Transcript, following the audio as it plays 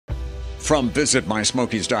From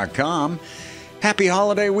visitmysmokies.com. Happy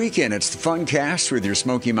holiday weekend. It's the Funcast with your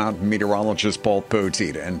Smoky Mountain meteorologist, Paul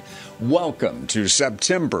Poteet. And welcome to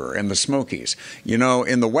September in the Smokies. You know,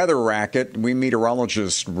 in the weather racket, we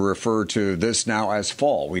meteorologists refer to this now as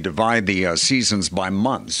fall. We divide the seasons by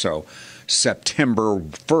month. So September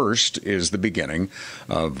 1st is the beginning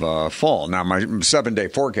of fall. Now, my 7-day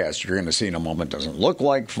forecast you're going to see in a moment doesn't look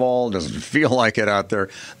like fall, doesn't feel like it out there.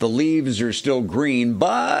 The leaves are still green,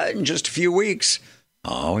 but in just a few weeks,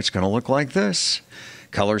 it's going to look like this.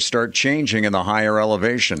 Colors start changing in the higher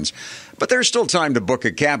elevations. But there's still time to book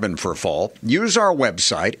a cabin for fall. Use our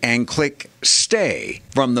website and click Stay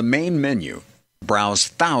from the main menu. Browse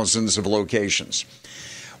thousands of locations.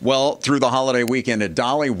 Well, through the holiday weekend at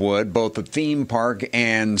Dollywood, both the theme park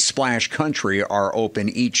and Splash Country are open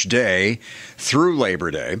each day through Labor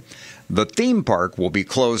Day. The theme park will be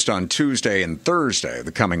closed on Tuesday and Thursday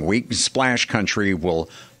the coming week. Splash Country will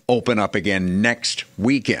open up again next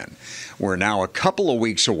weekend. We're now a couple of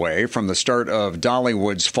weeks away from the start of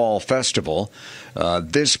Dollywood's Fall Festival.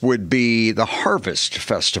 This would be the Harvest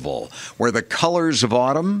Festival, where the colors of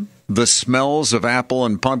autumn, the smells of apple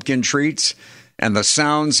and pumpkin treats, and the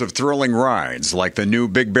sounds of thrilling rides like the new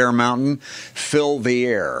Big Bear Mountain fill the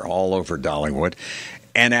air all over Dollywood.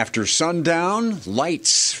 And after sundown,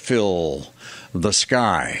 lights fill the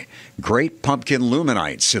sky. Great Pumpkin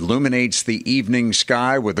Luminites illuminates the evening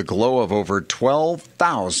sky with a glow of over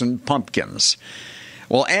 12,000 pumpkins.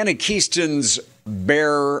 Well, Anakeesta's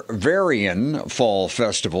Bavarian Fall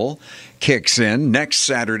Festival kicks in next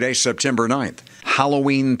Saturday, September 9th.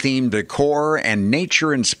 Halloween-themed decor and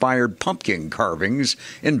nature-inspired pumpkin carvings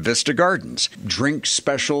in Vista Gardens. Drink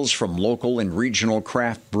specials from local and regional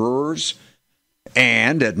craft brewers.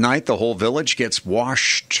 And at night, the whole village gets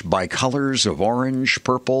washed by colors of orange,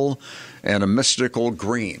 purple, and a mystical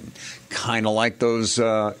green. Kind of like those,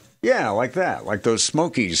 like that. Like those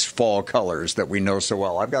Smokies fall colors that we know so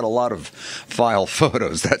well. I've got a lot of file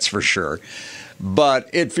photos, that's for sure. But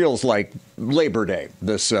it feels like Labor Day,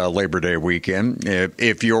 this Labor Day weekend.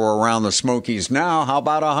 If you're around the Smokies now, how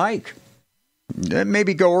about a hike?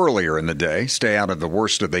 Maybe go earlier in the day, stay out of the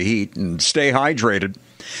worst of the heat, and stay hydrated.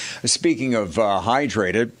 Speaking of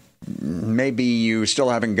hydrated, maybe you still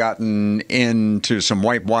haven't gotten into some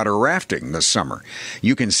whitewater rafting this summer.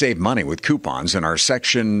 You can save money with coupons in our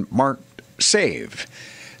section marked Save.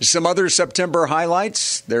 Some other September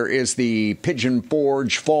highlights. There is the Pigeon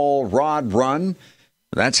Forge Fall Rod Run.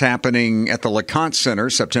 That's happening at the LeConte Center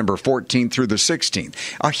September 14th through the 16th.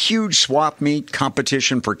 A huge swap meet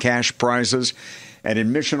competition for cash prizes. And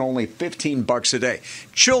admission only $15 a day.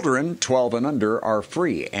 Children 12 and under are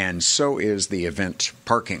free, and so is the event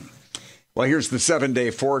parking. Well, here's the 7-day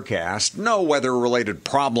forecast. No weather-related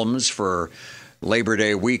problems for Labor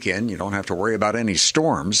Day weekend. You don't have to worry about any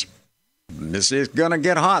storms. This is going to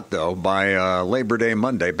get hot, though, by Labor Day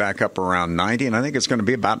Monday, back up around 90, and I think it's going to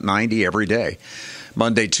be about 90 every day.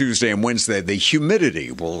 Monday, Tuesday, and Wednesday, the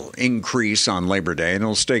humidity will increase on Labor Day, and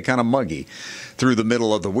it'll stay kind of muggy through the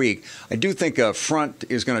middle of the week. I do think a front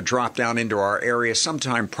is going to drop down into our area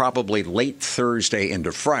sometime probably late Thursday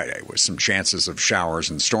into Friday with some chances of showers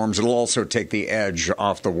and storms. It'll also take the edge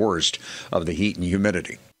off the worst of the heat and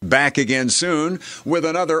humidity. Back again soon with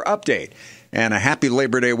another update. And a happy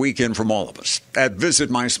Labor Day weekend from all of us at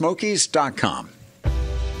visitmysmokies.com.